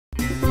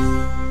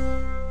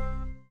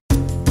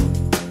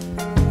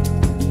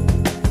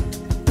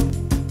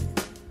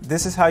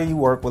this is how you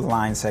work with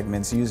line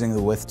segments using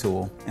the width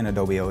tool in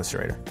Adobe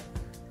Illustrator.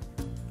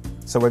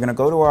 So we're going to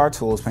go to our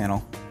tools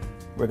panel.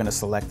 We're going to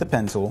select the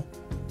pen tool.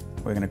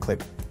 We're going to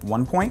click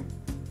one point,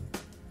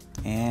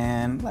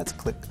 and let's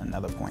click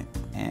another point.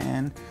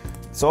 And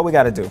so all we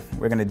got to do,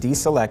 we're going to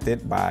deselect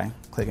it by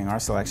clicking our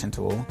selection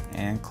tool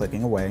and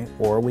clicking away,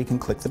 or we can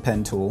click the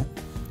pen tool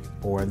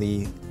or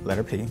the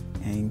letter P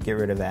and get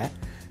rid of that.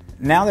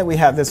 Now that we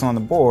have this on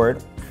the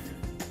board,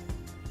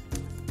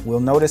 we'll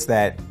notice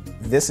that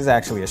this is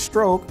actually a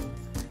stroke,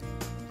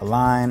 a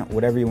line,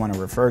 whatever you want to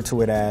refer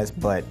to it as,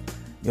 but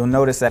you'll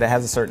notice that it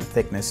has a certain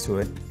thickness to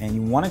it, and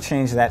you want to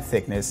change that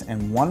thickness,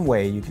 and one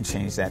way you can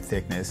change that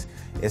thickness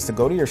is to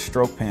go to your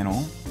stroke panel,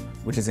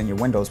 which is in your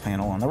Windows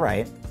panel on the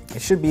right.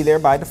 It should be there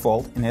by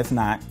default, and if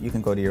not, you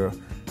can go to your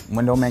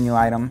window menu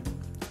item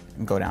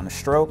and go down to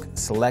stroke,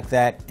 select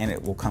that, and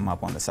it will come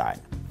up on the side.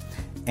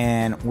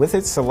 And with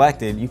it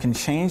selected, you can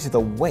change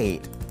the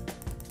weight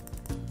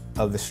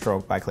of the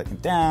stroke by clicking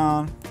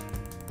down,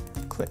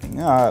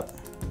 clicking up,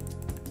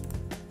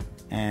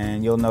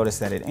 and you'll notice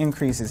that it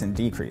increases and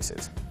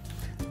decreases.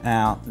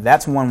 Now,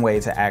 that's one way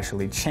to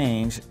actually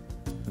change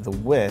the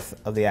width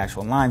of the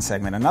actual line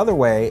segment. Another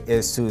way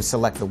is to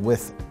select the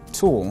width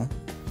tool,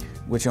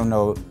 which you'll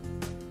note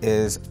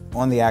is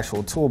on the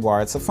actual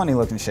toolbar. It's a funny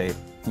looking shape.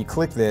 You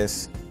click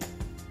this,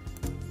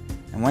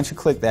 and once you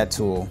click that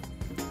tool,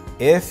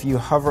 if you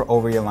hover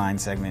over your line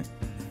segment,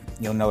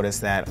 you'll notice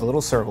that a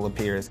little circle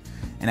appears,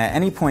 and at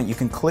any point you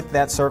can click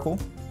that circle,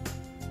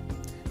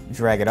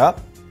 drag it up,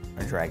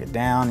 or drag it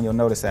down. You'll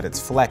notice that it's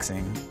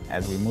flexing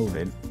as we move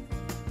it.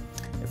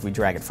 If we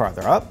drag it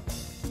farther up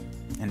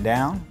and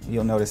down,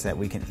 you'll notice that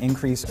we can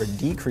increase or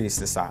decrease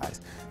the size.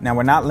 Now,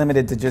 we're not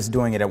limited to just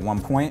doing it at one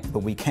point, but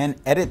we can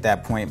edit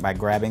that point by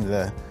grabbing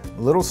the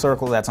little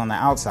circle that's on the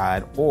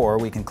outside, or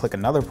we can click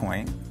another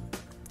point,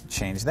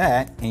 change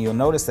that, and you'll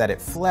notice that it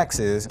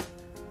flexes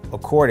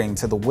according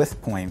to the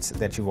width points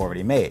that you've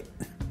already made.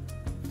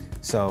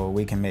 So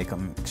we can make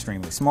them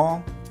extremely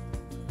small,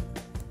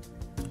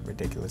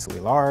 ridiculously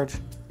large,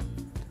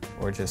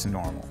 or just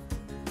normal.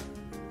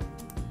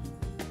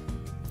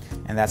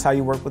 And that's how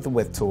you work with the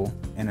width tool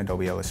in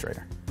Adobe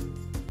Illustrator.